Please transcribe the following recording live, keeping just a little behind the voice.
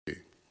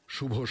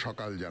শুভ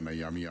সকাল জানাই।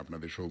 আমি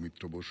আপনাদের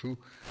সৌমিত্র বসু।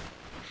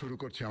 শুরু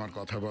করছি আমার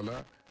কথা বলা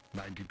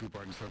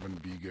 92.7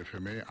 বিগ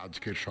এফএম-এ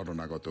আজকের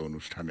শরণাগত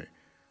অনুষ্ঠানে,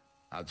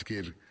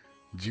 আজকের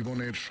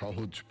জীবনের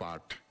সহজ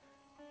পাঠ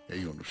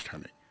এই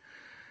অনুষ্ঠানে।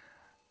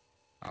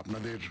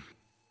 আপনাদের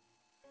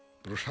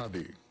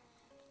প্রসাদে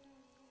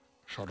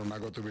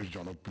শরণাগত বেশ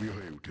জনপ্রিয়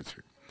হয়ে উঠেছে।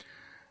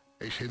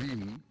 এই সেদিন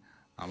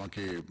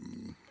আমাকে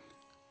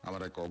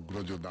আমার এক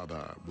অগ্রজ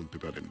দাদা বলতে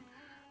পারেন,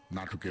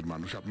 নাটকের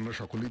মানুষ, আপনারা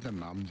সকলেই তার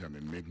নাম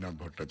জানেন, মেঘনাদ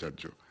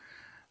ভট্টাচার্য।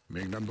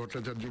 মেঘনাদ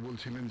ভট্টাচার্য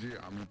বলছিলেন যে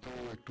আমি তো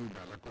একটু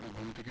বেলা করে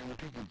ঘুম থেকে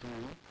উঠি, কিন্তু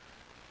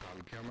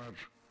কালকে আমার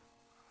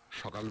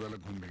সকালবেলা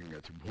ঘুম ভেঙে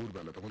গেছে,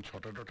 ভোরবেলা, তখন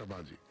 6টা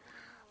বাজে।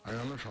 আমি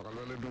ভাবলাম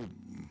সকালবেলা একটু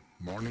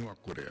মর্নিং ওয়াক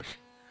করে আসি।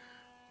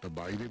 তা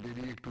বাইরে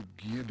বেরিয়ে একটু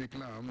গিয়ে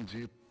দেখলাম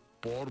যে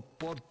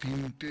পরপর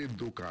 3টে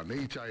দোকান,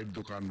 এই চায়ের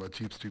দোকান বা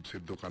চিপস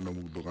টিপসের দোকান,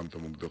 অমুক দোকান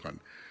তমুক দোকান,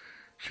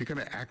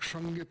 সেখানে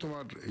একসঙ্গে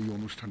তোমার এই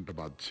অনুষ্ঠানটা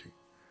বাজছে।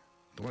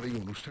 তোমার এই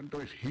অনুষ্ঠানটা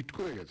বেশ হিট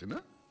করে গেছে না?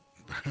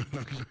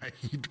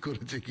 হিট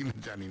করেছে কিনা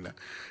জানি না,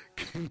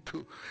 কিন্তু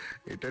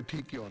এটা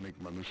ঠিকই অনেক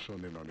মানুষ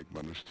শোনেন, অনেক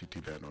মানুষ চিঠি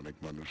দেন, অনেক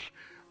মানুষ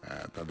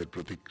তাদের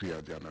প্রতিক্রিয়া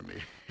জানানে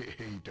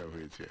এইটা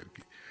হয়েছে আর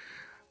কি।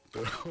 তো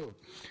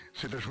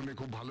সেটা শুনে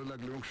খুব ভালো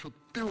লাগলো, এবং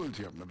সত্যি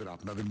বলছি আপনাদের,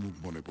 আপনাদের মুখ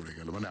মনে পড়ে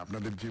গেল, মানে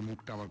আপনাদের যে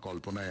মুখটা আমার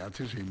কল্পনায়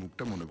আছে সেই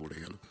মুখটা মনে পড়ে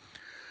গেল।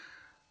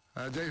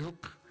 যাই হোক,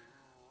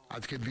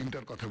 আজকের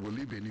দিনটার কথা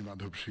বলি। বেনি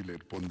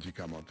মাধবশীলের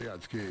পঞ্জিকা মতে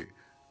আজকে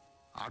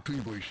 8ই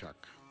বৈশাখ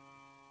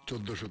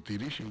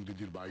 1430,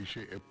 ইংরেজির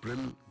 22শে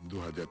এপ্রিল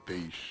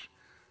 2023,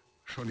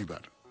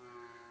 শনিবার।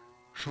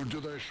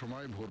 সূর্যোদয়ের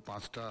সময় ভোর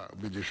 5টা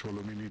বেজে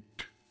 16 মিনিট,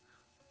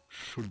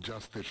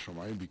 সূর্যাস্তের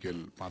সময় বিকেল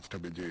 5টা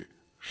বেজে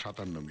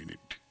 57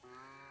 মিনিট।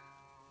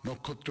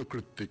 নক্ষত্র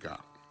কৃত্তিকা।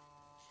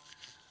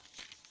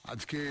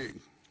 আজকে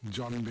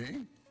জন্মে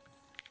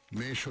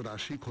মেষ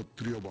রাশি,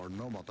 ক্ষত্রিয় বর্ণ,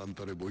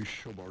 মতান্তরে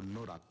বৈশ্য বর্ণ,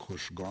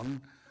 রাক্ষসগণ।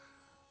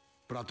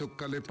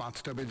 প্রাতঃকালে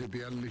 5টা বেজে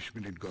 42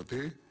 মিনিট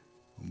গতে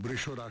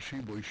বৃষ রাশি,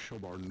 বৈশ্য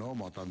বর্ণ,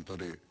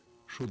 মতান্তরে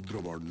শূদ্র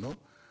বর্ণ।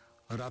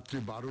 রাত্রি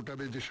 12টা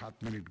বেজে 7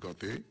 মিনিট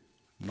গতে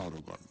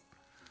নরগণ।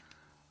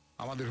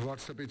 আমাদের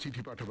হোয়াটসঅ্যাপে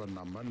চিঠি পাঠাবার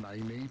নাম্বার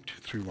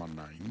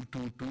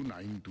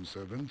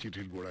 9831922927।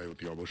 চিঠির গোড়ায়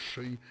অতি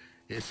অবশ্যই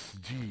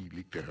SG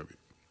লিখতে হবে।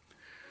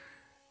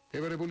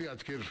 এবারে বলি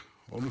আজকের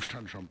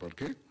অনুষ্ঠান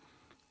সম্পর্কে।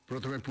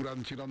 প্রথমে পুরাণ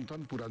চিরন্তন।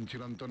 পুরাণ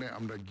চিরন্তনে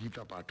আমরা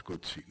গীতা পাঠ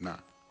করছি না,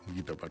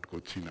 গীতা পাঠ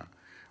করছি না,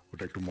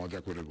 ওটা একটু মজা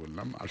করে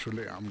বললাম।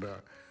 আসলে আমরা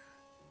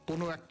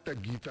কোনো একটা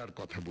গীতার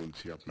কথা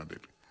বলছি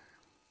আপনাদের,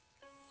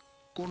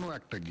 কোনো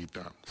একটা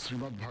গীতা,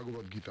 শ্রীমদ্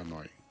ভাগবত গীতা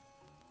নয়।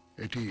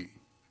 এটি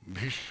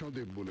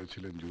ভীষ্মদেব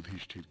বলেছিলেন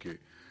যুধিষ্ঠিরকে।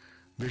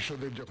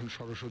 ভীষ্মদেব যখন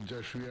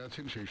সরসজ্জায় শুয়ে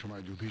আছেন, সেই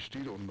সময়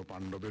যুধিষ্ঠির, অন্য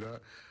পাণ্ডবেরা,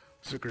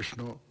 শ্রীকৃষ্ণ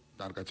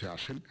তার কাছে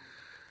আসেন,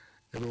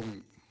 এবং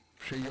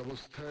সেই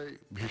অবস্থায়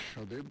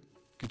ভীষ্মদেব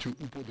কিছু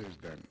উপদেশ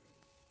দেন।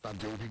 তার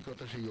যে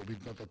অভিজ্ঞতা, সেই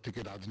অভিজ্ঞতার থেকে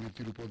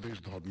রাজনীতির উপদেশ,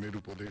 ধর্মের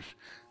উপদেশ,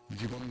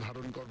 জীবন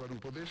ধারণ করবার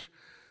উপদেশ,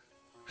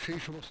 সেই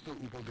সমস্ত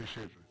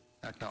উপদেশের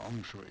একটা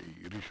অংশ এই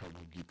ঋষভ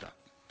গীতা।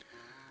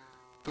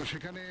 তো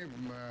সেখানে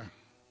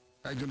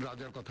একজন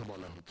রাজার কথা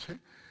বলা হচ্ছে।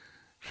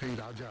 সেই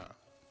রাজা,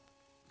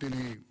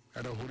 তিনি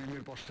একটা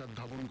হরিণের পশ্চাৎ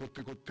ধাবন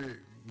করতে করতে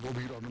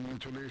গভীর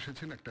অরণ্যে চলে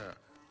এসেছেন, একটা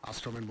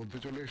আশ্রমের মধ্যে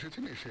চলে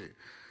এসেছেন। এসে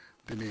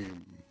তিনি,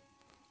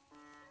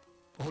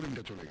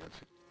 হরিণটা চলে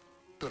গেছে।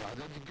 তো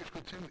রাজা জিজ্ঞেস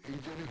করছেন, এই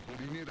যে আমি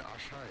হরিণের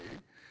আশায়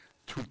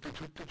ছুটতে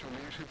ছুটতে চলে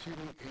এসেছি,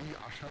 এবং এই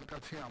আশার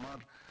কাছে আমার,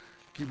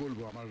 কি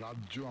বলবো, আমার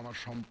রাজ্য, আমার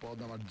সম্পদ,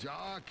 আমার যা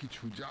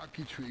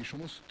কিছু এই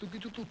সমস্ত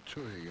কিছু তুচ্ছ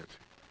হয়ে গেছে।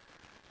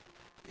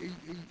 এই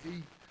এই এই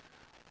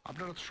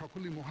আপনারা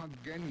সকলেই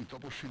মহাজ্ঞানী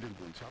তপস্বীদের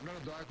বলছে, আপনারা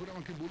দয়া করে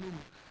আমাকে বলুন,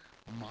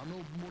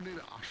 মানব মনের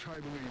আশা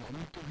এবং এই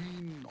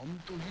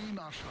অন্তহীন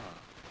আশা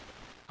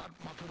আর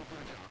মাথার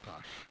উপরে যে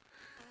আকাশ,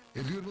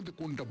 এ দুয়ের মধ্যে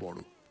কোনটা বড়?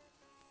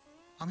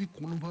 আমি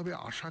কোনোভাবে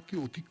আশাকে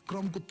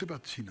অতিক্রম করতে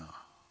পারছি না।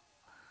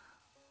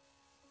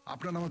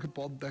 আপনারা আমাকে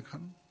পথ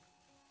দেখান।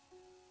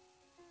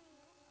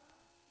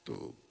 তো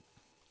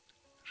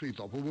সেই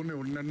তপবনে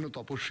অন্যান্য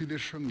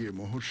তপস্বীদের সঙ্গে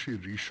মহর্ষি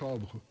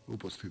ঋষভ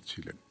উপস্থিত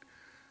ছিলেন।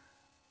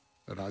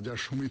 রাজা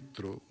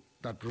সুমিত্র,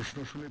 তার প্রশ্ন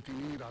শুনে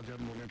তিনি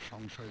রাজার মনের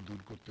সংশয়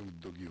দূর করতে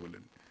উদ্যোগী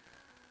হলেন।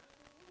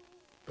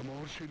 তো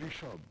মহর্ষি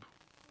ঋষভ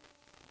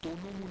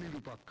তনুমুনির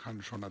উপাখ্যান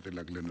শোনাতে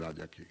লাগলেন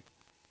রাজাকে।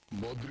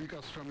 বদ্রিক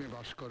আশ্রমে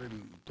বাস করেন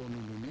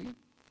তনুমুনি,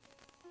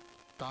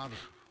 তার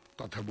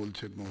কথা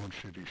বলছেন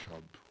মহর্ষি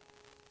ঋষভ।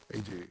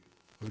 এই যে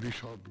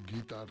ঋষভ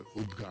গীতার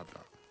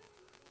উদ্গাতা,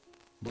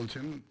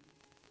 বলছেন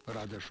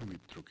রাজা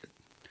সুমিত্রকে।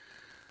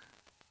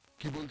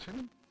 কি বলছেন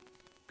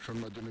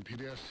শোনবার জন্য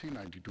ফিরে আসছি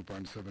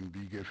 92.7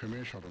 বিগ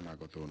এফএম-এ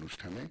শরণাগত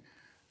অনুষ্ঠানে,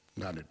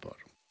 গানের পর।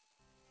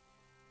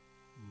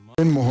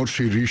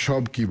 মহর্ষি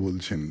ঋষভ কি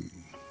বলছেন?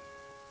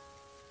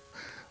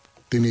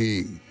 তিনি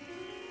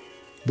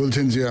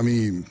বলছেন যে আমি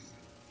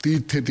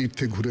তীর্থে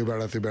তীর্থে ঘুরে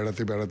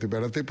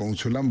বেড়াতে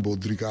পৌঁছলাম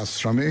বদ্রিকা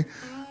আশ্রমে,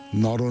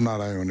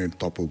 নরনারায়ণের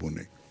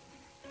তপবনে।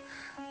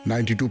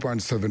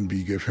 92.7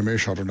 বিগ এফএম-এ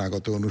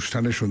শরণাগত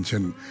অনুষ্ঠানে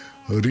শুনছেন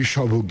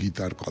ঋষভ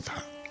গীতার কথা।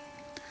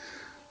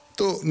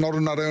 তো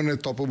নরনারায়ণের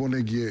তপবনে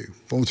গিয়ে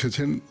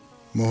পৌঁছেছেন,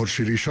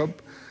 মহর্ষি ঋষভ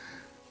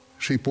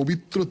সেই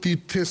পবিত্র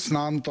তীর্থে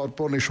স্নান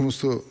তর্পণ এই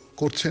সমস্ত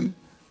করছেন।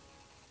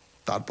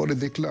 তারপরে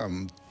দেখলাম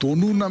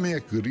তনু নামে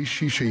এক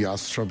ঋষি সেই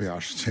আশ্রমে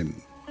আসছেন।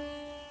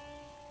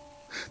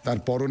 তার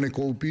পরনে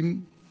কৌপিন,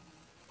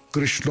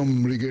 কৃষ্ণ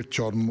মৃগের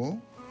চর্ম,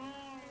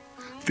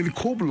 তিনি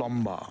খুব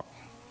লম্বা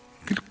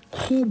কিন্তু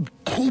খুব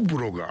খুব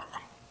রোগা।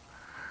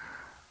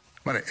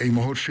 মানে এই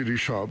মহর্ষি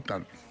ঋষভ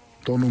তার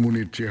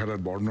তনুমুনির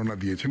চেহারার বর্ণনা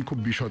দিয়েছেন, খুব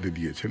বিশদে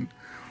দিয়েছেন।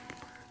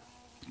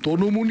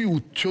 তনুমুনি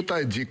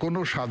উচ্চতায় যে কোনো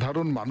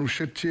সাধারণ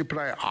মানুষের চেয়ে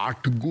প্রায়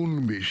 8 গুণ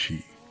বেশি।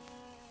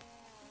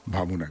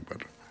 ভাবুন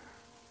একবার,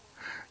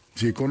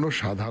 যে কোনো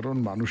সাধারণ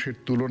মানুষের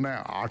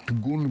তুলনায় 8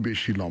 গুণ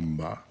বেশি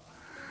লম্বা,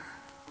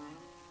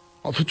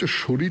 অথচ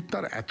শরীর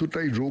তার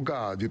এতটাই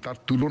রোগা যে তার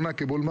তুলনা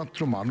কেবলমাত্র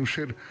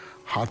মানুষের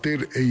হাতের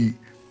এই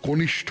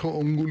কনিষ্ঠ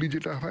অঙ্গুলি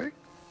যেটা হয়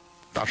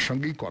তার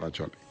সঙ্গেই করা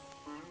চলে।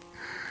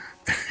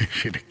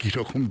 সেটা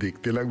কিরকম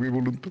দেখতে লাগবে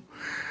বলুন তো?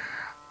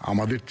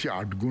 আমাদের চেয়ে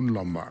 8 গুণ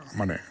লম্বা,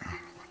 মানে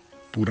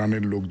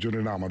পুরাণের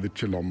লোকজনেরা আমাদের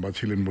চেয়ে লম্বা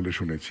ছিলেন বলে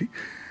শুনেছি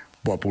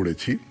বা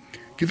পড়েছি,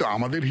 কিন্তু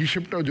আমাদের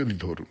হিসেবটাও যদি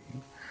ধরুন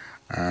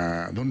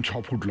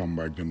 6 ফুট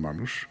লম্বা একজন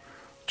মানুষ,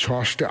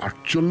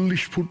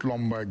 6-48 ফুট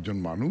লম্বা একজন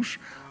মানুষ,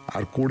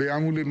 আর কোড়ে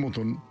আঙুলের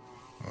মতন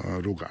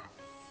রোগা,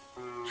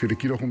 সেটা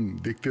কিরকম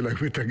দেখতে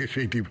লাগবে তাকে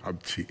সেইটি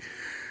ভাবছি।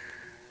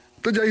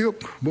 তো যাই হোক,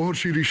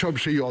 মহর্ষি ঋষভ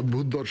সেই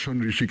অদ্ভুত দর্শন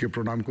ঋষিকে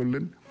প্রণাম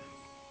করলেন।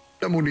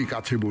 তেমনই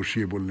কাছে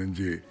বসিয়ে বললেন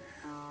যে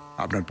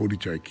আপনার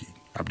পরিচয় কি,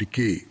 আপনি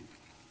কে?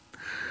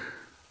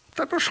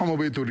 তারপর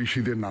সমবেত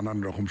ঋষিদের নানান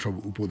রকম সব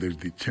উপদেশ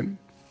দিচ্ছেন।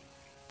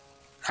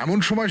 এমন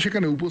সময়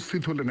সেখানে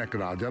উপস্থিত হলেন এক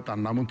রাজা, তার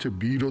নাম হচ্ছে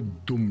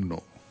বীরোদ্যুম্ন।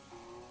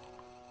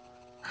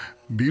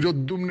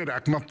 বীরোদ্যুম্নের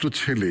একমাত্র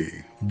ছেলে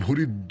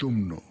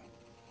ভূরিদ্যুম্ন,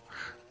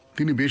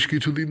 তিনি বেশ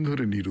কিছুদিন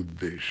ধরে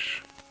নিরুদ্দেশ।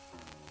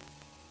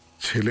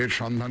 ছেলের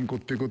সন্ধান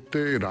করতে করতে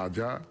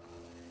রাজা,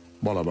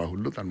 বলা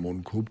বাহুল্য, তার মন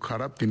খুব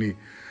খারাপ। তিনি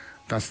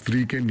তার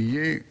স্ত্রীকে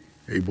নিয়ে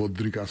এই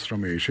বদ্রিক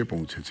আশ্রমে এসে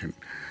পৌঁছেছেন।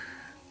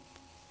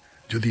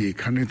 যদি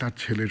এখানে তার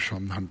ছেলের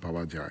সন্ধান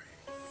পাওয়া যায়।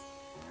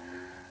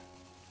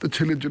 তো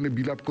ছেলের জন্য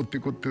বিলাপ করতে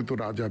করতে তো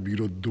রাজা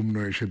বীরোদ্যুম্ন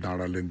এসে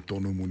দাঁড়ালেন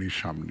তনুমুনির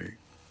সামনে।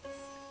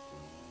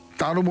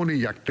 তারও মনে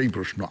একটাই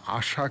প্রশ্ন,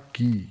 আশা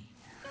কি?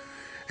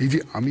 এই যে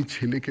আমি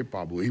ছেলেকে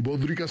পাবো, এই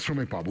বদ্রিক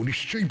আশ্রমে পাবো,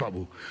 নিশ্চয়ই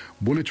পাবো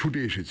বলে ছুটে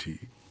এসেছি,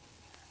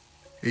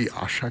 এই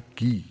আশা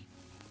কি?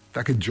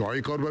 তাকে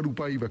জয় করবার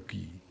উপায় বা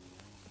কি?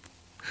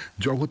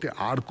 জগতে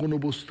আর কোনো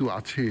বস্তু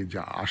আছে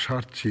যা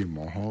আশার চেয়ে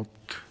মহৎ?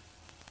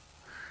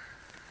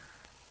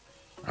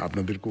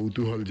 আপনাদের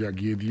কৌতূহল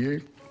জাগিয়ে দিয়ে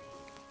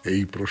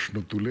এই প্রশ্ন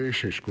তুলে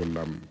শেষ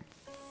করলাম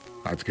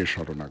আজকে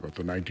শরণাগত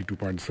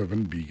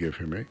 92.7 বিগ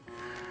FM এ।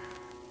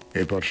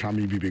 এরপর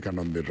স্বামী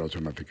বিবেকানন্দের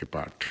রচনা থেকে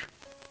পাঠ।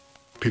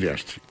 ফিরে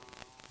আসছি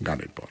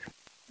গানের পর।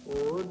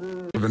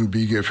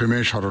 বিগ FM এ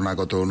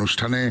শরণাগত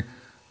অনুষ্ঠানে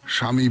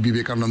স্বামী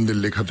বিবেকানন্দের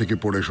লেখা থেকে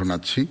পড়ে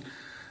শোনাচ্ছি।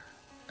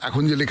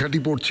 এখন যে লেখাটি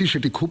পড়ছি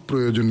সেটি খুব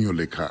প্রয়োজনীয়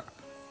লেখা।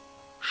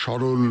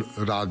 সরল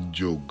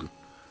রাজযোগ,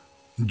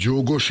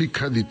 যোগ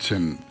শিক্ষা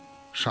দিচ্ছেন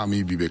স্বামী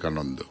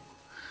বিবেকানন্দ।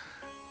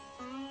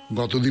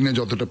 গতদিনে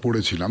যতটা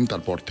পড়েছিলাম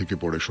তারপর থেকে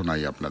পড়ে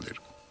শোনাই আপনাদের।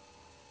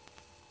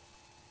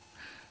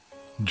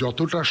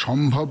 যতটা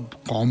সম্ভব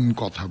কম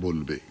কথা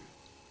বলবে,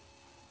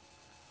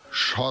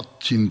 সৎ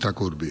চিন্তা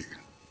করবে।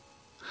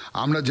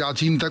 আমরা যা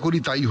চিন্তা করি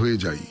তাই হয়ে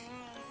যাই।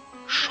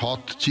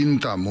 সৎ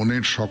চিন্তা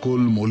মনের সকল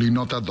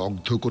মলিনতা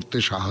দগ্ধ করতে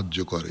সাহায্য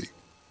করে।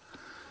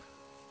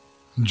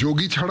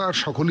 যোগী ছাড়া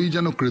সকলেই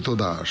যেন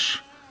ক্রীতদাস।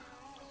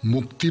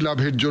 মুক্তি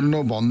লাভের জন্য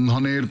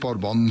বন্ধনের পর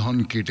বন্ধন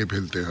কেটে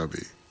ফেলতে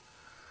হবে।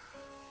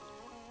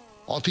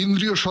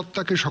 অতীন্দ্রিয়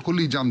সত্তাকে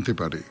সকলেই জানতে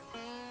পারে।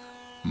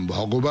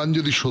 ভগবান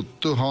যদি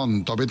সত্য হন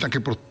তবে তাকে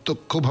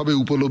প্রত্যক্ষভাবে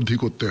উপলব্ধি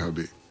করতে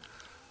হবে।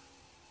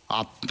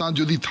 আত্মা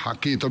যদি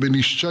থাকে তবে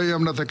নিশ্চয়ই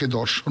আমরা তাকে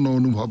দর্শন ও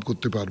অনুভব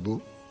করতে পারব।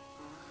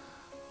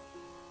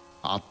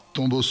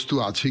 আত্মবস্তু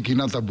আছে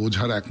কিনা তা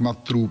বোঝার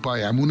একমাত্র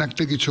উপায় এমন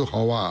একটা কিছু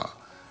হওয়া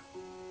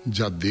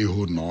যা দেহ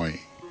নয়।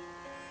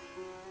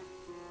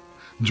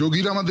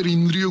 যোগীরা আমাদের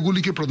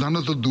ইন্দ্রিয়গুলিকে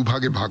প্রধানত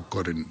দুভাগে ভাগ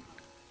করেন,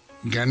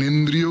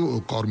 জ্ঞানেন্দ্রিয় ও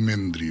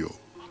কর্মেন্দ্রিয়,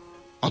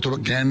 অথবা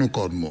জ্ঞান ও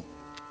কর্ম।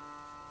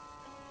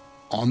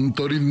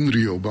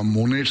 অন্তরিন্দ্রিয় বা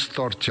মনের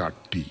স্তর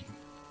 4টি।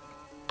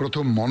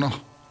 প্রথম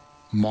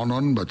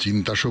মনন বা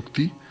চিন্তা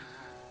শক্তি।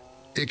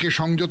 একে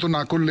সংযত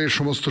না করলে এর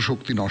সমস্ত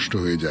শক্তি নষ্ট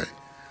হয়ে যায়।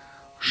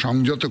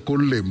 সংযত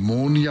করলে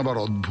মনই আবার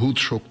অদ্ভুত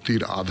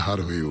শক্তির আধার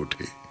হয়ে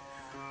ওঠে।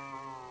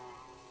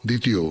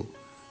 দ্বিতীয়,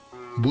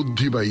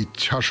 বুদ্ধি বা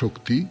ইচ্ছা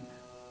শক্তি,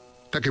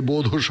 তাকে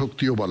বোধ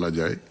শক্তিও বলা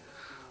যায়।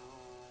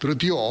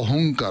 তৃতীয়,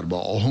 অহংকার বা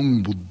অহং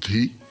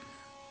বুদ্ধি।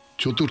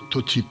 চতুর্থ,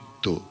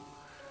 চিত্ত।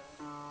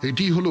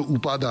 এটি হলো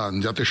উপাদান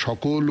যাতে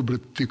সকল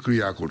বৃত্তি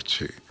ক্রিয়া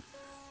করছে,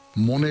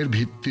 মনের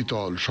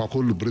ভিত্তিতল,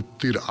 সকল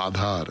বৃত্তির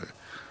আধার।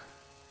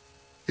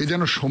 এ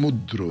যেন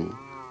সমুদ্র,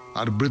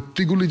 আর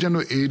বৃত্তিগুলি যেন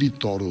এরই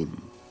তরল।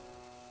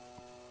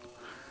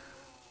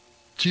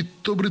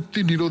 চিত্তবৃত্তি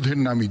নিরোধের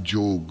নামই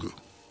যোগ।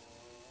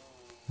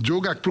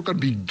 যোগ এক প্রকার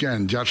বিজ্ঞান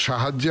যার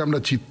সাহায্যে আমরা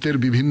চিত্তের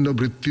বিভিন্ন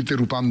বৃত্তিতে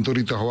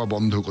রূপান্তরিত হওয়া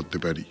বন্ধ করতে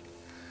পারি।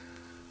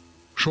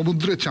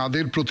 সমুদ্রে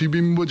চাঁদের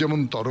প্রতিবিম্ব যেমন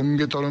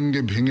তরঙ্গে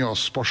তরঙ্গে ভেঙে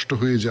অস্পষ্ট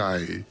হয়ে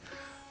যায়,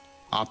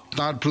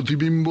 আপনার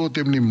প্রতিবিম্ব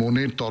তেমনি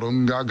মনের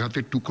তরঙ্গাঘাতে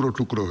টুকরো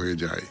টুকরো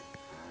হয়ে যায়।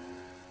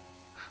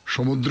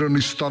 সমুদ্র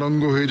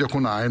নিস্তরঙ্গ হয়ে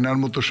যখন আয়নার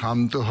মতো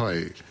শান্ত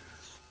হয়,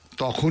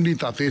 তখনই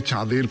তাতে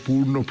চাঁদের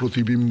পূর্ণ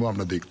প্রতিবিম্ব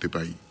আমরা দেখতে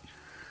পাই।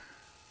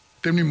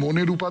 তেমনি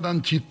মনের উপাদান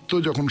চিত্ত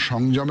যখন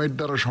সংযমের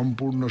দ্বারা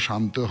সম্পূর্ণ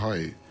শান্ত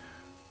হয়,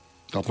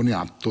 তখনই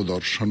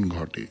আত্মদর্শন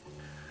ঘটে।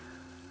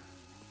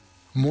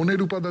 মনের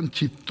উপাদান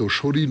চিত্ত,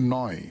 শরীর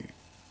নয়,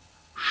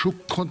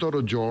 সূক্ষ্মতর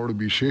জড়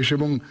বিশেষ,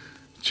 এবং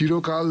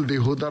চিরকাল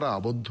দেহ দ্বারা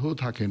আবদ্ধ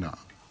থাকে না।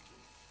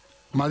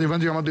 মাঝে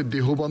মাঝে আমাদের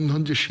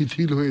দেহবন্ধন যে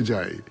শিথিল হয়ে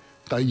যায়,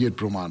 তাই এর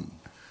প্রমাণ।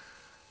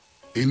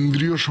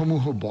 ইন্দ্রিয়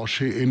সমূহ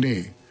বশে এনে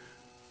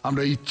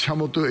আমরা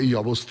ইচ্ছামতো এই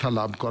অবস্থা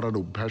লাভ করার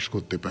অভ্যাস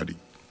করতে পারি।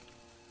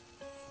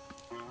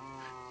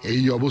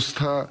 এই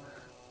অবস্থা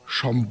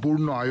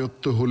সম্পূর্ণ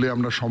আয়ত্ত হলে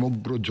আমরা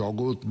সমগ্র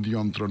জগৎ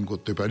নিয়ন্ত্রণ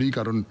করতে পারি,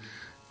 কারণ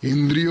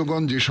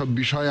ইন্দ্রিয়গণ যেসব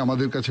বিষয়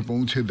আমাদের কাছে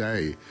পৌঁছে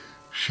দেয়,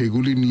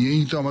 সেগুলি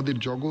নিয়েই তো আমাদের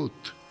জগৎ।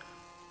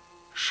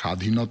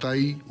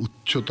 স্বাধীনতাই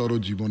উচ্চতর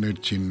জীবনের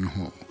চিহ্ন।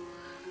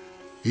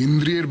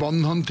 ইন্দ্রিয়ের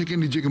বন্ধন থেকে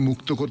নিজেকে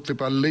মুক্ত করতে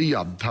পারলেই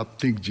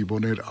আধ্যাত্মিক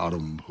জীবনের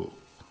আরম্ভ।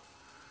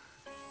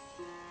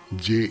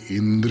 যে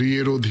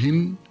ইন্দ্রিয়ের অধীন,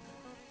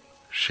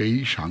 সেই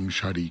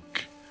সাংসারিক,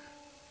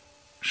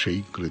 সেই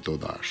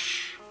কৃতদাস।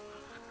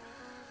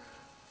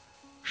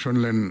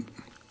 শুনলেন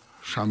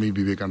স্বামী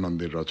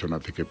বিবেকানন্দের রচনা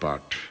থেকে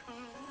পাঠ,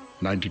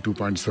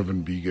 92.7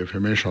 বিগ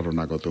এফএম এ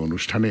শরণাগত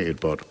অনুষ্ঠানে।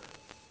 এরপর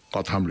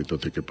কথামৃত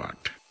থেকে পাঠ।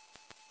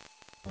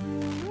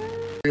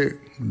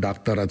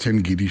 ডাক্তার আছেন,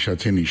 গিরিশ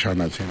আছেন, ঈশান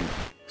আছেন,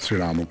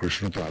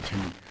 শ্রীরামকৃষ্ণ তো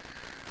আছেন।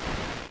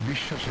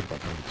 বিশ্বাসের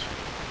কথা হচ্ছে,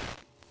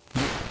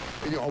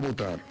 এই যে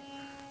অবতার,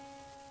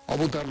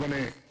 অবতার মানে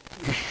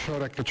ঈশ্বর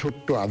একটা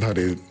ছোট্ট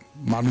আধারে,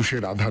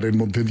 মানুষের আধারের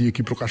মধ্যে দিয়ে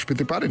কি প্রকাশ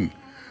পেতে পারেন?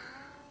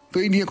 তো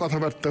এই নিয়ে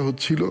কথাবার্তা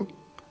হচ্ছিল।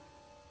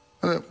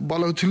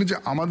 বলা হচ্ছিল যে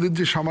আমাদের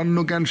যে সামান্য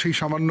জ্ঞান, সেই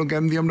সামান্য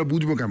জ্ঞান দিয়ে আমরা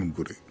বুঝবো কেমন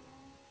করে?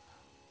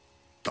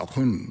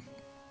 তখন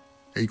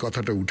এই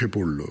কথাটা উঠে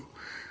পড়ল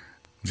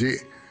যে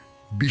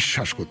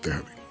বিশ্বাস করতে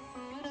হবে।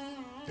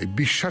 এই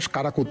বিশ্বাস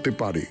কারা করতে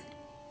পারে?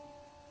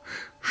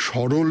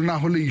 সরল না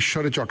হলে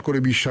ঈশ্বরে চট করে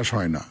বিশ্বাস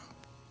হয় না।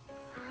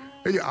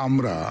 এই যে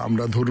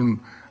আমরা ধরুন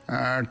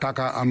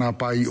টাকা আনা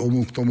পাই,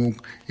 অমুক তমুক,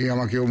 এ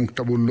আমাকে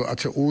অমুকটা বললো,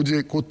 আচ্ছা ও যে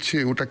করছে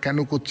ওটা কেন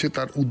করছে,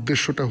 তার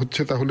উদ্দেশ্যটা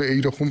হচ্ছে তাহলে এই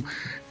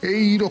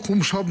রকম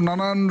সব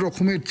নানান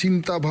রকমের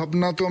চিন্তা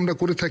ভাবনা তো আমরা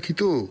করে থাকি।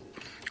 তো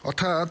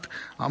অর্থাৎ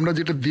আমরা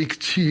যেটা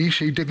দেখছি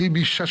সেইটাকেই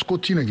বিশ্বাস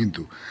করছি না,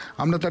 কিন্তু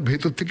আমরা তার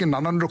ভেতর থেকে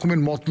নানান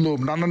রকমের মতলব,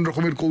 নানান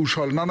রকমের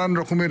কৌশল, নানান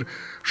রকমের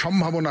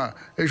সম্ভাবনা,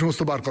 এই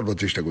সমস্ত বার করবার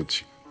চেষ্টা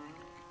করছি।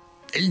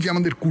 এই যে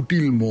আমাদের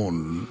কুটিল মন,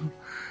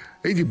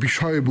 এই যে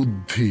বিষয়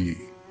বুদ্ধি,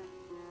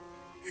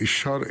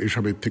 ঈশ্বর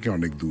এসবের থেকে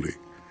অনেক দূরে।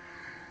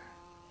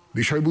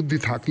 বিষয় বুদ্ধি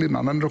থাকলে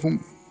নানান রকম,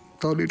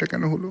 তাহলে এটা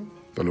কেন হলো,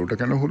 তাহলে ওটা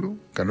কেন হলো,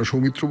 কেন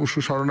সৌমিত্র বসু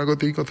শরণাগত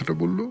এই কথাটা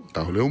বললো,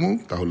 তাহলে অমুক,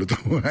 তাহলে তো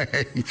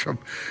এইসব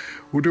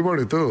উঠে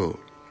পড়ে। তো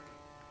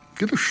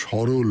কিন্তু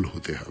সরল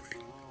হতে হবে।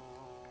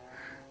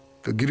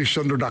 তো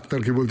গিরিশচন্দ্র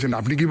ডাক্তারকে বলছেন,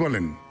 আপনি কি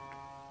বলেন,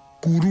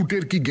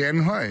 কুরুটের কি জ্ঞান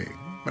হয়?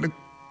 মানে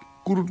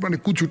কুরুট মানে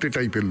কুচুটে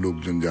টাইপের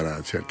লোকজন যারা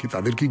আছে আর কি,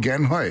 তাদের কি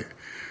জ্ঞান হয়?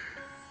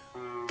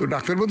 তো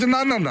ডাক্তার বলছেন,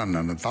 না না না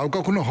না না, তাও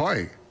কখনো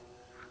হয়?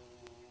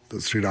 তো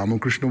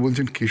শ্রীরামকৃষ্ণ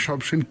বলছেন, কেশব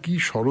সেন কি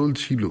সরল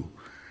ছিল।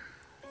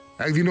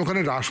 একদিন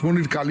ওখানে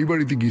রাসমণির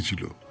কালীবাড়িতে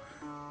গিয়েছিল।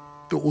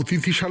 তো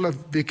অতিথিশালা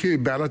দেখে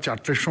বেলা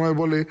 4টার সময়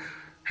বলে,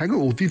 হ্যাঁ গো,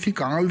 অতিথি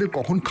কাঙালদের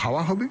কখন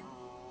খাওয়া হবে?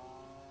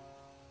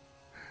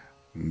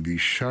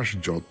 বিশ্বাস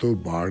যত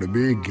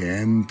বাড়বে,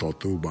 জ্ঞান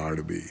তত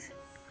বাড়বে।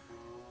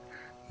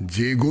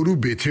 যে গরু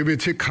বেছে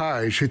বেছে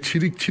খায়, সে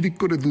ছিরিক ছিরিক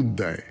করে দুধ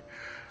দেয়।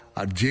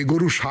 আর যে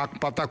গরু শাক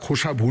পাতা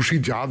খোসা ভুসি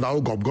যা দাও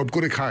গপ গপ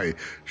করে খায়,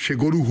 সে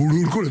গরু হুড়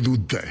হুড় করে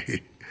দুধ দেয়।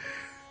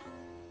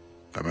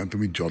 তার মানে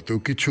তুমি যত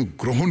কিছু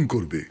গ্রহণ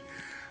করবে,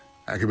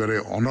 একেবারে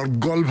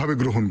অনর্গল ভাবে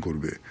গ্রহণ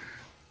করবে,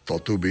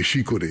 তত বেশি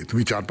করে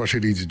তুমি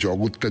চারপাশের এই যে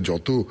জগৎটা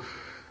যত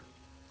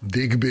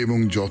দেখবে, এবং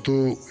যত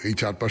এই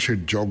চারপাশের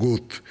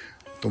জগৎ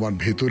তোমার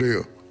ভেতরে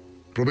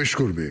প্রবেশ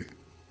করবে,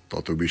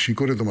 তত বেশি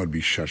করে তোমার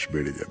বিশ্বাস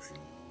বেড়ে যাবে।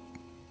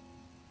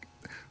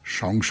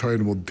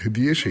 সংশয়ের মধ্যে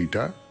দিয়ে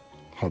সেইটা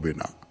হবে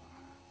না।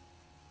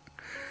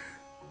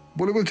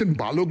 বলছেন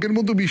বালকের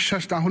মতো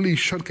বিশ্বাস না হলে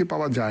ঈশ্বরকে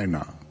পাওয়া যায়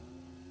না।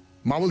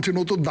 মা বলছেন,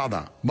 ও তো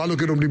দাদা,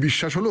 বালকের অমনি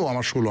বিশ্বাস হলো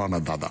আমার 16 আনা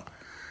দাদা।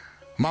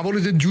 মা বলে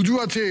যে জুজু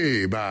আছে,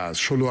 ব্যাস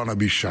 16 আনা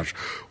বিশ্বাস,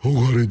 ও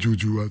ঘরে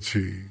জুজু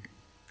আছে।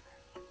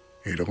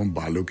 এরকম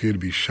বালকের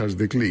বিশ্বাস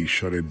দেখলে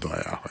ঈশ্বরের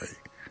দয়া হয়।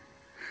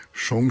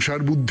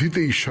 সংসার বুদ্ধিতে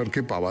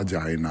ঈশ্বরকে পাওয়া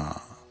যায় না।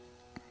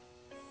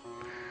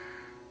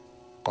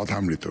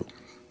 কথামৃত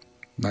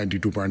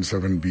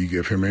 92.7 বিগ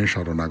এফএম এ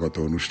শরণাগত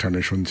অনুষ্ঠানে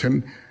শুনছেন।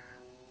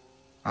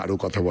 আরো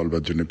কথা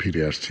বলবার জন্য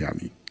ফিরে আসছি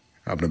আমি,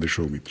 আপনাদের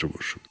সৌমিত্র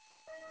বসু।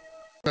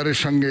 তার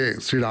সঙ্গে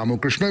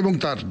শ্রীরামকৃষ্ণ এবং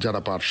তার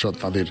যারা পার্ষদ,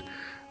 তাদের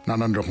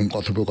নানান রকম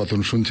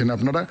কথোপকথন শুনছেন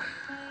আপনারা।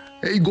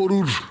 এই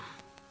গরুর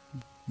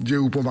যে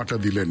উপমাটা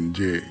দিলেন,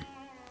 যে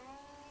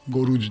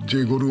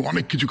গরু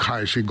অনেক কিছু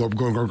খায়, সে গপ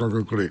গপ গপ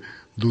করে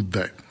দুধ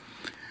দেয়,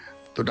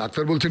 তো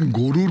ডাক্তার বলছেন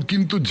গরুর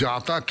কিন্তু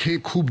জাতা খেয়ে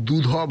খুব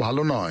দুধ হওয়া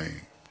ভালো নয়।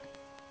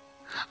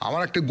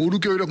 আমার একটা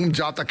গরুকে ওই রকম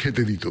জাতা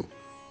খেতে দিত,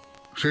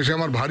 শেষে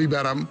আমার ভারী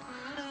ব্যারাম।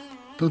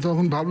 তো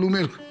তখন ভাবলুম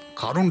এর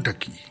কারণটা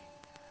কি।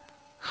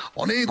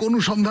 অনেক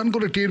অনুসন্ধান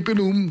করে টের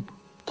পেলুম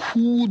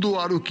খুদ ও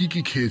আরো কি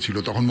কি খেয়েছিল।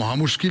 তখন মহা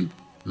মুশকিল,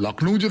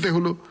 লখনৌ যেতে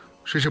হলো,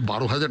 শেষে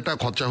 12,000 টাকা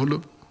খরচা হলো।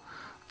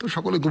 তো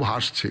সকলে খুব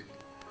হাসছে।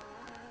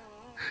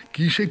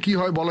 কিসে কি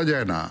হয় বলা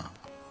যায় না।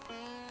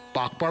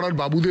 পাকপাড়ার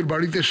বাবুদের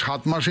বাড়িতে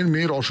 7 মাসের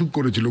মেয়ের অসুখ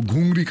করেছিল,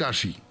 ঘুংরি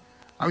কাশি।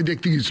 আমি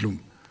দেখতে গেছিলাম,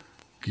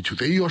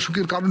 কিছুতেই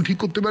অসুখের কারণ ঠিক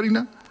করতে পারি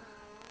না।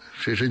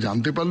 শেষে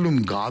জানতে পারলুম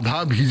গাধা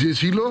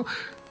ভিজেছিল,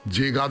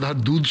 যে গাধার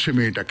দুধ সে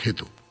মেয়েটা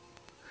খেত।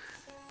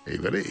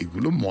 এইবারে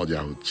এগুলো মজা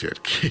হচ্ছে আর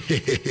কি,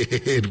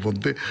 এর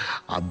মধ্যে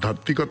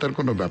আধ্যাত্মিকতার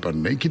কোনো ব্যাপার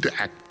নেই, কিন্তু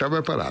একটা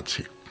ব্যাপার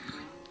আছে।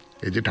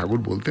 এই যে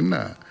ঠাকুর বলতেন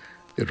না,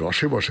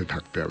 রসে বসে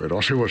থাকতে হবে,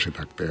 রসে বসে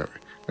থাকতে হবে।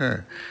 হ্যাঁ,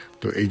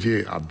 তো এই যে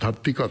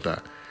আধ্যাত্মিকতা,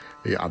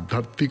 এই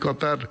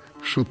আধ্যাত্মিকতার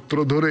সূত্র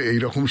ধরে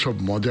এইরকম সব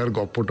মজার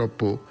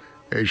গপ্পটপ্প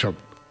এইসব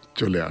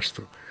চলে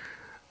আসতো।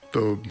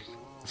 তো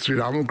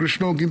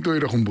শ্রীরামকৃষ্ণও কিন্তু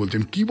এরকম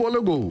বলছেন, কি বলো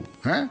গো,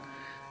 হ্যাঁ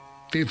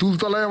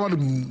তেঁতুলতলায় আমার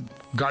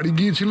গাড়ি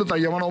গিয়েছিল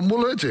তাই আমার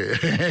অম্বল হয়েছে।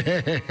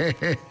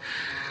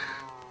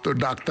 তো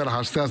ডাক্তার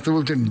হাসতে হাসতে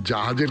বলছেন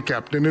জাহাজের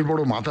ক্যাপ্টেনের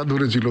বড় মাথা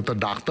ধরেছিল, তা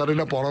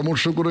ডাক্তারেরা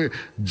পরামর্শ করে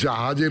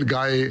জাহাজের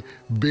গায়ে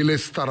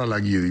বেলেস্তারা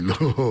লাগিয়ে দিল।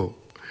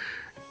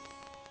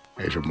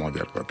 এইসব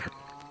মজার কথা।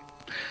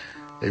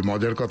 এই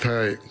মজার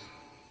কথায়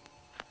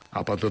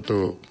আপাতত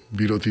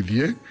বিরতি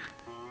দিয়ে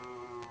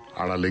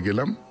আড়ালে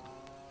গেলাম,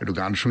 একটু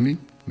গান শুনি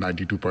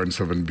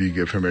 92.7 বিগ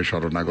FM এর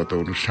শরণাগত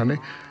অনুষ্ঠানে,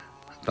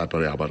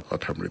 তারপরে আবার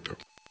কথামৃত।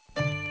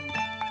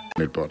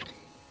 এরপর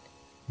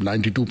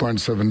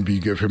 92.7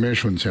 বিগ FM এ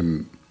শুনছেন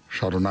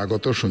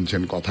শরণাগত,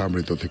 শুনছেন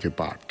কথামৃত থেকে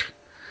পাঠ।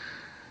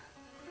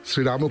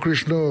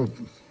 শ্রীরামকৃষ্ণ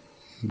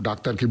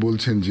ডাক্তারকে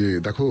বলছেন যে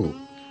দেখো,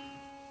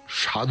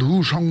 সাধু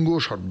সঙ্গ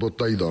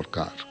সর্বত্যাই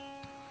দরকার।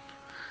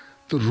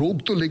 তো রোগ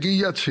তো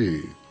লেগেই আছে,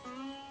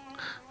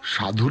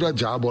 সাধুরা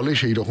যা বলে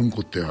সেই রকম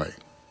করতে হয়।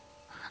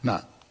 না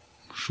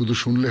শুধু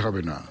শুনলে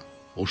হবে না,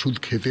 ওষুধ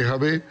খেতে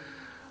হবে,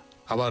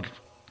 আবার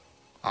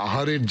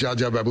আহারের যা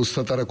যা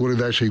ব্যবস্থা তারা করে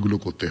দেয় সেইগুলো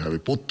করতে হবে,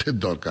 পথ্যের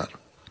দরকার।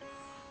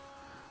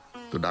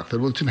 তো ডাক্তার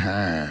বলছেন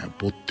হ্যাঁ,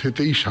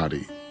 পথ্যেতেই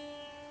সারে।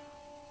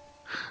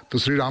 তো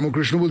শ্রী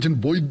রামকৃষ্ণ বলছেন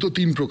বৈদ্য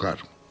 3 প্রকার,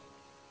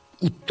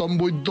 উত্তম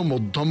বৈদ্য,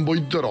 মধ্যম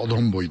বৈদ্য আর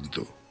অধম বৈদ্য।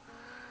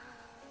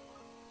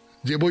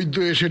 যে বৈদ্য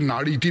এসে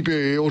নাড়ি টিপে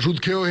ওষুধ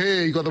খেয়েও হে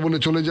এই কথা বলে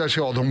চলে যায়,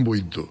 সে অধম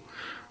বৈদ্য।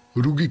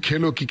 রুগী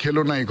খেলো কি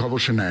খেলো না এই খবর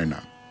সে নেয় না,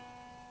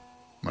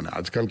 মানে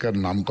আজকালকার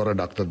নাম করা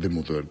ডাক্তারদের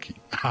মতো আর কি।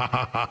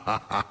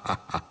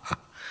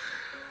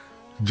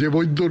 যে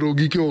বৈদ্য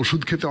রোগীকে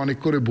ওষুধ খেতে অনেক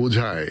করে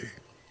বোঝায়,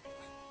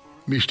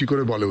 মিষ্টি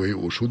করে বলে ওই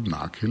ওষুধ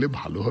না খেলে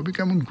ভালো হবে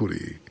কেমন করে,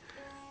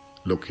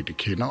 লক্ষ্মীটি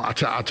খেয়ে নাও,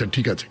 আচ্ছা আচ্ছা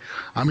ঠিক আছে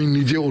আমি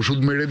নিজে ওষুধ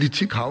মেরে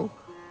দিচ্ছি খাও,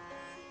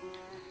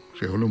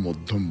 সে হলো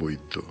মধ্যম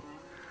বৈদ্য।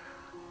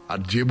 আর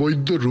যে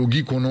বৈদ্য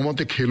রোগী কোনো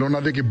মতে খেলো না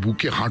দেখে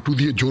বুকে হাঁটু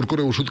দিয়ে জোর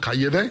করে ওষুধ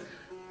খাইয়ে দেয়,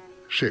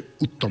 সে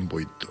উত্তম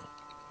বৈদ্য।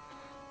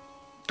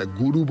 তা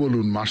গুরু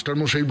বলুন,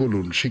 মাস্টারমশাই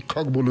বলুন,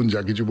 শিক্ষক বলুন,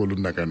 যা কিছু বলুন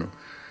না কেন,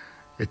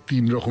 এই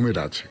 3 রকমের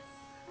আছে।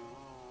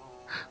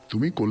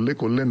 তুমি করলে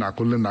করলে, না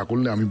করলে না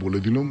করলে, আমি বলে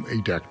দিলাম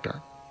এইটা একটা,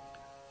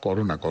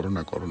 করো না করো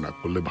না করো না,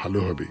 করলে ভালো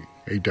হবে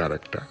এইটা আর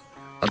একটা,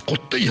 আর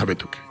করতেই হবে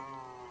তোকে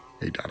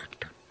এইটা আর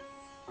একটা।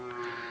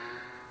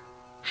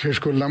 শেষ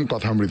করলাম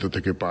কথামৃত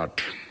থেকে পাঠ।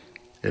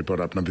 এরপর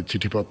আপনাদের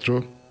চিঠিপত্র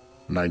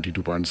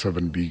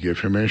 92.7 বিগ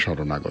FM এ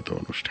শরণাগত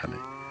অনুষ্ঠানে।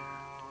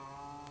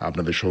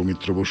 আপনাদের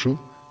সৌমিত্র বসু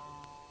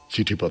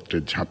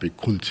চিঠিপত্রের ঝাঁপি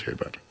খুলছে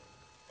এবার।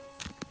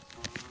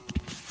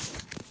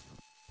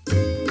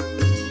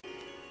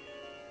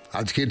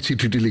 আজকের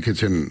চিঠিটি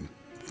লিখেছেন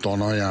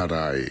তনয়া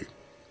রায়,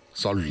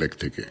 সল্টলেক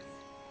থেকে।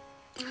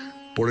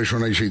 পড়ে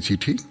শোনাই সেই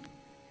চিঠি।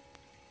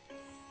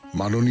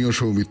 মাননীয়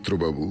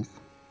সৌমিত্রবাবু,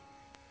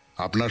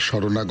 আপনার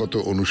শরণাগত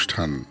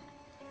অনুষ্ঠান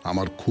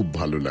আমার খুব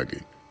ভালো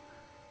লাগে।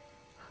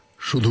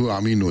 শুধু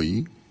আমি নই,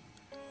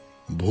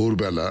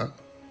 ভোরবেলা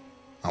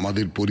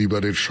আমাদের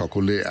পরিবারের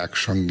সকলে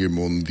একসঙ্গে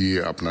মন দিয়ে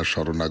আপনার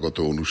শরণাগত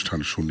অনুষ্ঠান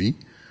শুনি।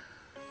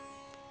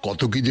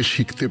 কত কি যে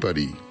শিখতে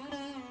পারি,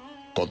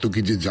 কত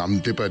কি যে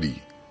জানতে পারি,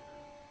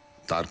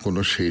 তার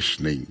কোনো শেষ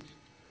নেই।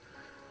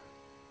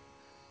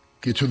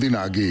 কিছুদিন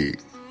আগে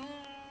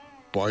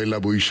পয়লা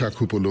বৈশাখ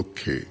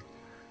উপলক্ষে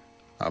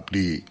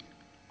আপনি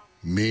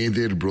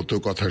মেয়েদের ব্রত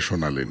কথা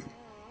শোনালেন।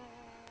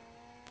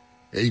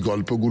 এই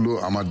গল্পগুলো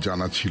আমার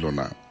জানা ছিল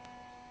না।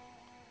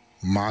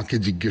 মাকে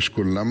জিজ্ঞেস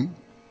করলাম,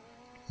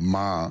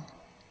 মা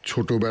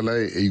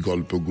ছোটবেলায় এই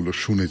গল্পগুলো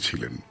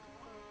শুনেছিলেন।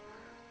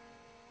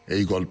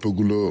 এই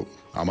গল্পগুলো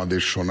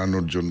আমাদের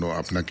শোনানোর জন্য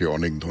আপনাকে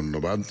অনেক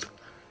ধন্যবাদ।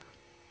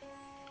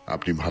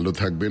 আপনি ভালো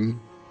থাকবেন,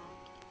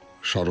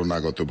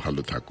 শরণাগত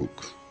ভালো থাকুক।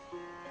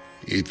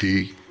 ইতি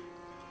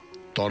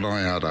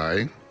তনয়া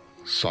রায়,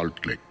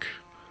 সল্টলেক।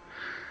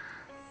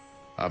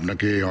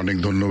 আপনাকে অনেক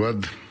ধন্যবাদ।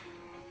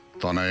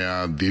 তনয়া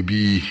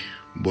দেবী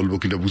বলবো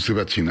কিনা বুঝতে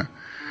পারছি না,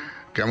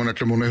 কেমন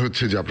একটা মনে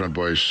হচ্ছে যে আপনার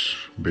বয়স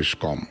বেশ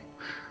কম।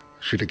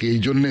 সেটা কি এই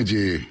জন্যে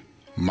যে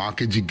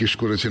মাকে জিজ্ঞেস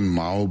করেছেন,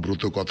 মাও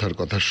ব্রত কথার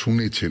কথা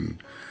শুনেছেন।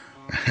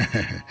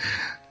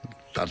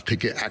 তার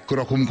থেকে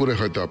একরকম করে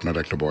হয়তো আপনার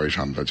একটা বয়স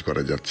আন্দাজ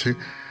করা যাচ্ছে।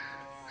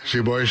 সে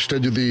বয়সটা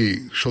যদি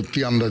সত্যি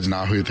আন্দাজ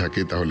না হয়ে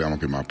থাকে তাহলে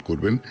আমাকে মাফ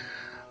করবেন,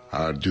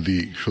 আর যদি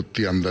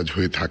সত্যি আন্দাজ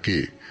হয়ে থাকে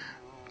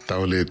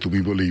তাহলে তুমি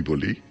বলেই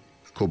বলি,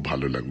 খুব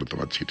ভালো লাগলো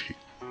তোমার চিঠি।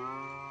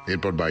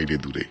 এরপর বাইরে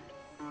দূরে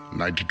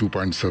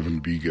 92.7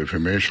 বিগ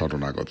FM এ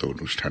শরণাগত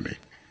অনুষ্ঠানে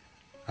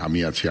আমি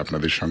আছি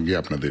আপনাদের সঙ্গে,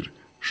 আপনাদের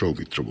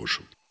সৌমিত্র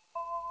বসু।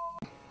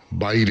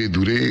 বাইরে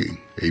দূরে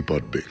এই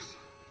পর্বে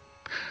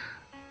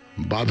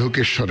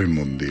বাধকেশ্বরের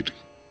মন্দির।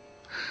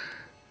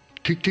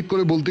 ঠিক ঠিক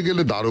করে বলতে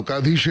গেলে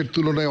দ্বারকাধীশের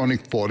তুলনায়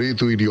অনেক পরে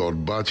তৈরি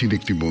অর্বাচীন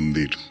একটি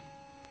মন্দির।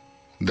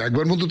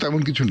 দেখবার মতো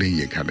তেমন কিছু নেই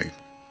এখানে,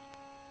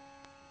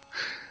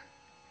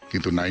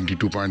 কিন্তু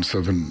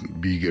 92.7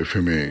 বিগ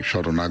FM এ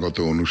শরণাগত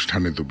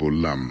অনুষ্ঠানে তো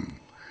বললাম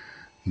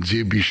যে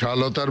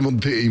বিশালতার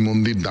মধ্যে এই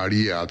মন্দির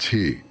দাঁড়িয়ে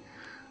আছে,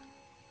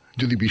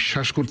 যদি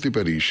বিশ্বাস করতে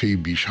পারি সেই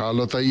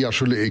বিশালতাই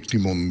আসলে একটি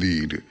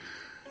মন্দির,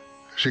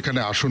 সেখানে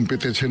আসন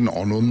পেতেছেন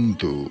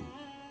অনন্ত,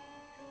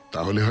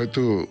 তাহলে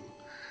হয়তো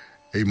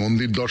এই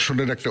মন্দির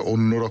দর্শনের একটা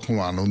অন্যরকম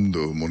আনন্দ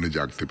মনে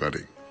জাগতে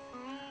পারে।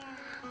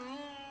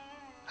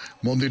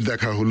 মন্দির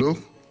দেখা হলো,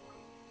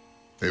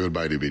 এবার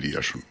বাইরে বেরিয়ে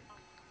আসুন।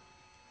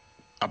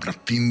 আপনার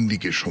তিন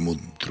দিকে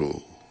সমুদ্র,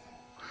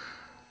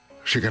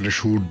 সেখানে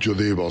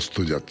সূর্যদেব অস্ত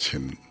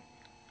যাচ্ছেন।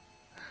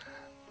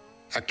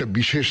 একটা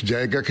বিশেষ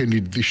জায়গাকে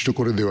নির্দিষ্ট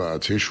করে দেওয়া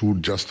আছে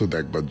সূর্যাস্ত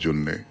দেখবার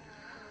জন্যে,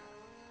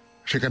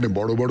 সেখানে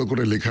বড় বড়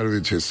করে লেখা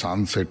রয়েছে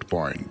সানসেট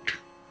পয়েন্ট।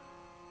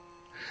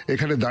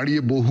 এখানে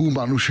দাঁড়িয়ে বহু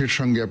মানুষের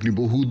সঙ্গে আপনি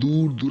বহু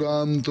দূর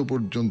দূরান্ত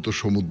পর্যন্ত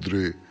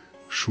সমুদ্রে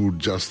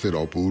সূর্যাস্তের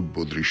অপূর্ব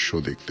দৃশ্য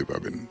দেখতে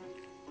পাবেন।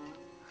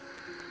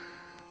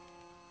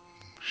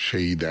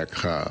 সেই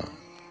দেখা,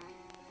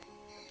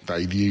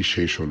 তাই দিয়েই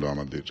শেষ হলো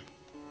আমাদের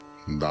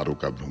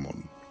দ্বারকা ভ্রমণ।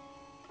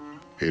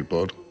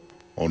 এরপর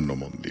অন্য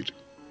মন্দির,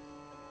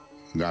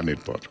 গানের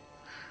পর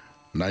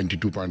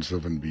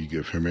 92.7 বিগ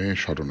FM এ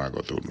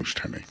শরণাগত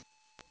অনুষ্ঠানে।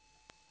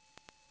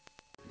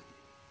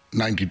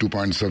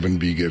 92.7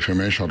 বিগ FM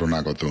এ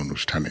শরণাগত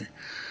অনুষ্ঠানে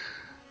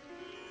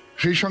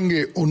সেই সঙ্গে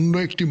অন্য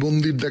একটি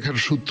মন্দির দেখার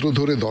সূত্র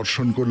ধরে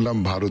দর্শন করলাম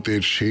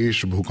ভারতের শেষ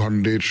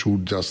ভূখণ্ডের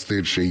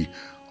সূর্যাস্তের সেই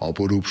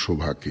অপরূপ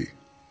শোভাকে।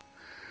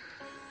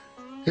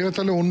 এবার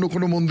তাহলে অন্য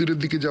কোনো মন্দিরের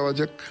দিকে যাওয়া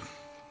যাক।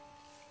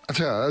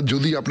 আচ্ছা,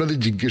 যদি আপনাদের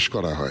জিজ্ঞেস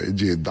করা হয়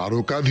যে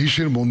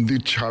দ্বারকাধীশের মন্দির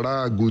ছাড়া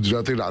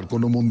গুজরাতের আর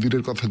কোনো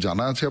মন্দিরের কথা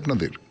জানা আছে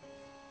আপনাদের,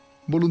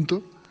 বলুন তো,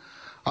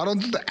 আর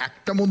অন্তত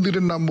একটা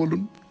মন্দিরের নাম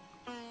বলুন।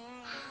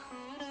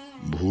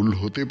 ভুল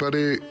হতে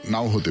পারে,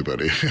 নাও হতে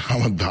পারে,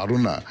 আমার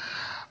ধারণা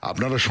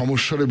আপনারা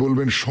সমস্যারে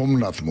বলবেন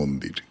সোমনাথ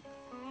মন্দির।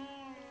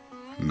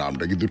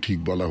 নামটা কিন্তু ঠিক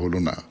বলা হলো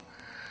না,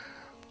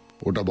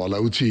 ওটা বলা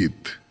উচিত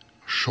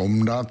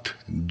সোমনাথ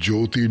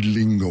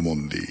জ্যোতির্লিঙ্গ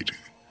মন্দির।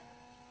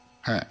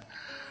 হ্যাঁ,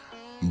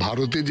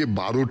 ভারতে যে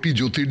 12টি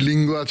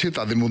জ্যোতির্লিঙ্গ আছে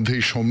তাদের মধ্যে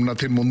এই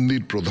সোমনাথের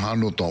মন্দির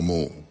প্রধানতম।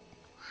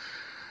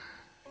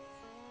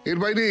 এর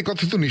বাইরে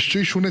একথা তো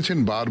নিশ্চয়ই শুনেছেন,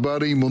 বারবার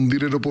এই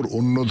মন্দিরের ওপর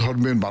অন্য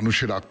ধর্মের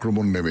মানুষের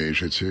আক্রমণ নেমে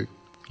এসেছে,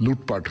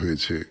 লুটপাট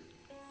হয়েছে,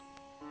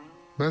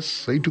 ব্যাস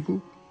এইটুকু।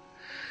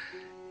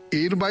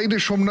 এর বাইরে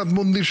সোমনাথ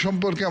মন্দির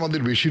সম্পর্কে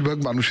আমাদের বেশিরভাগ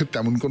মানুষের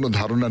তেমন কোনো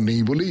ধারণা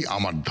নেই বলেই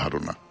আমার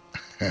ধারণা।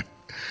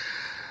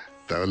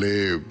 তাহলে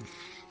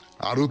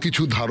আরো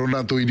কিছু ধারণা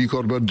তৈরি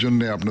করবার জন্য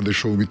আপনাদের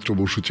সৌমিত্র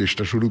বসু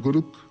চেষ্টা শুরু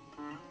করুক।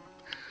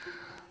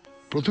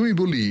 প্রথমেই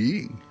বলি,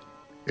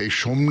 এই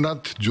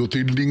সোমনাথ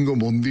জ্যোতির্লিঙ্গ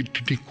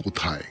মন্দিরটি ঠিক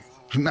কোথায়?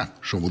 না,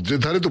 সমুদ্রের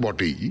ধারে তো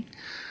বটেই,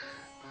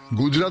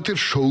 গুজরাতের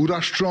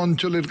সৌরাষ্ট্র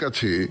অঞ্চলের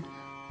কাছে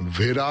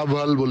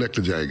ভেরাভাল বলে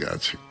একটা জায়গা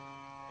আছে,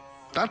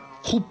 তার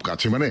খুব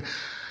কাছে, মানে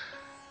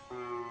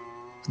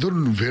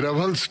ধরুন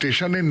ভেরাভাল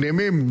স্টেশনে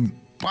নেমে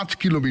 5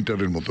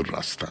 কিলোমিটারের মতো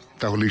রাস্তা,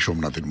 তাহলেই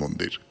সোমনাথের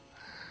মন্দির।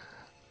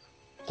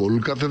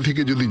 কলকাতা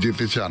থেকে যদি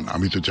যেতে চান,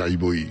 আমি তো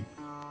চাইবই,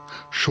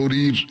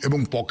 শরীর এবং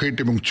পকেট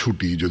এবং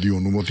ছুটি যদি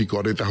অনুমতি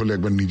করে তাহলে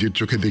একবার নিজের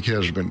চোখে দেখে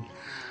আসবেন।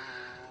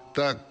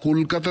 তা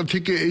কলকাতা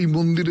থেকে এই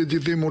মন্দিরে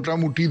যেতে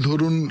মোটামুটি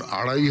ধরুন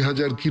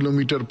 2500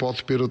 কিলোমিটার পথ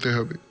পেরোতে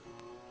হবে।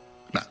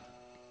 না,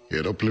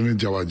 এরোপ্লেনে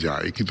যাওয়া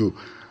যায়, কিন্তু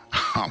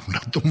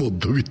আমরা তো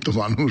মধ্যবিত্ত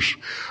মানুষ,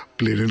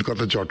 প্লেনের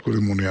কথা চট করে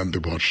মনে আনতে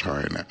ভরসা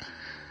হয় না।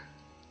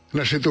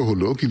 না, সে তো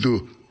হলো, কিন্তু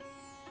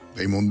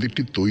এই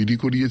মন্দিরটি তৈরি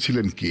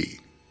করিয়েছিলেন কে?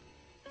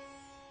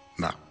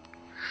 না,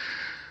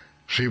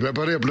 সেই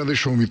ব্যাপারে আপনাদের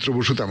সৌমিত্র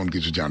বসু তেমন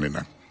কিছু জানে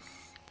না।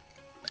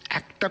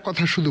 একটা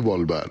কথা শুধু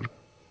বলবার,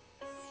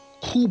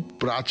 খুব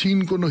প্রাচীন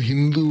কোনো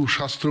হিন্দু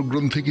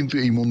শাস্ত্রগ্রন্থে কিন্তু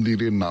এই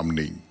মন্দিরের নাম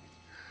নেই,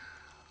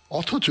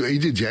 অথচ এই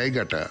যে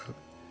জায়গাটা,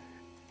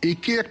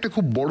 একে একটা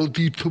খুব বড়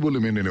তীর্থ বলে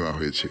মেনে নেওয়া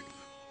হয়েছে।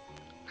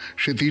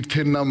 সে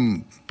তীর্থের নাম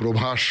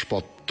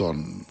প্রভাসপত্তন।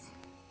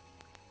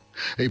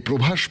 এই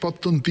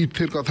প্রভাসপত্তন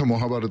তীর্থের কথা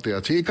মহাভারতে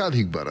আছে,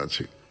 একাধিকবার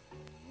আছে,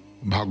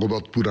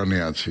 ভাগবত পুরাণে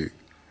আছে।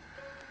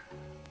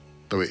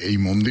 তবে এই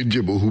মন্দির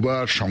যে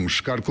বহুবার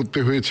সংস্কার করতে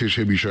হয়েছে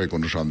সে বিষয়ে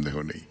কোনো সন্দেহ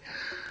নেই।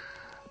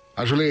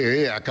 আসলে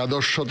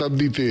 11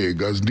 শতাব্দীতে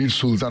গজনির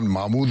সুলতান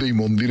মাহমুদ এই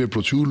মন্দিরে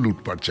প্রচুর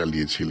লুটপাট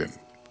চালিয়েছিলেন।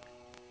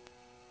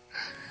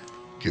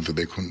 কিন্তু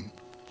দেখুন,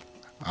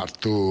 আর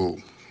তো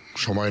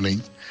সময় নেই।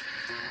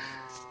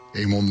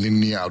 এই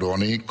মন্দির নিয়ে আরো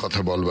অনেক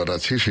কথা বলবার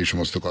আছে, সেই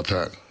সমস্ত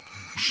কথা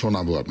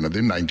শোনাবো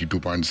আপনাদের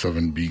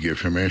 92.7 বিগ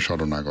FM এ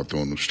শরণাগত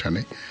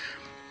অনুষ্ঠানে।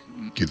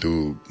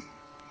 কিন্তু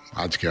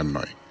আজকে আর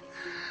নয়,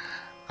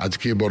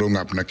 আজকে বরং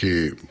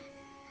আপনাকে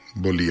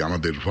বলি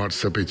আমাদের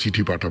হোয়াটসঅ্যাপে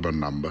চিঠি পাঠাবার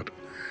নাম্বার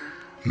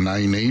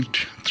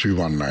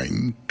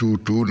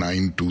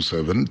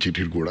 9831922927।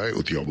 চিঠির গোড়ায়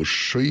অতি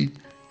অবশ্যই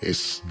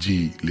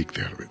SG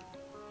লিখতে হবে।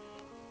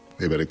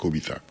 এবারে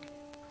কবিতা।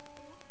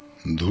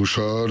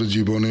 ধূসর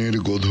জীবনের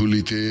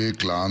গধূলিতে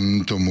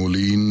ক্লান্ত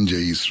মলিন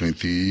যেই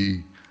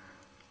স্মৃতি,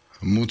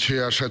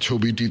 মুছে আসা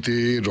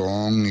ছবিটিতে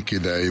রং এঁকে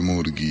দেয়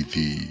মোর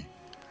গীতি।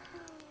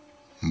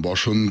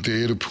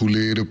 বসন্তের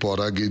ফুলের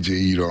পরাগে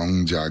যেই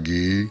রং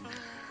জাগে,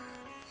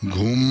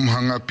 ঘুম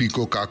ভাঙা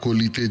পিকো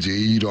কাকলিতে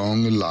যেই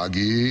রং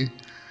লাগে,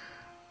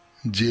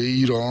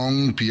 যেই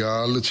রং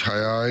পিয়াল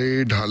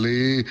ছায়ায়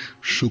ঢালে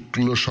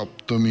শুক্ল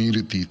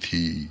সপ্তমীর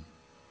তিথি,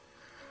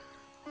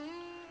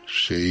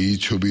 সেই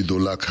ছবি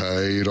দোলা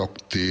খায়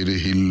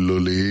রক্তের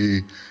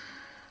হিল্লোলে,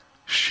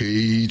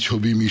 সেই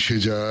ছবি মিশে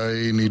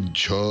যায়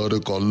নির্ঝর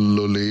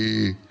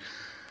কল্লোলে।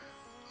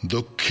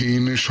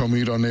 দক্ষিণ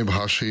সমীরণে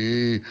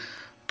ভাসে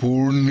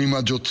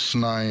পূর্ণিমা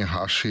জ্যোৎস্নায়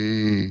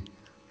হাসে,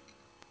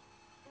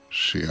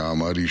 সে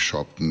আমারই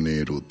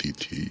স্বপ্নের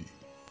অতিথি।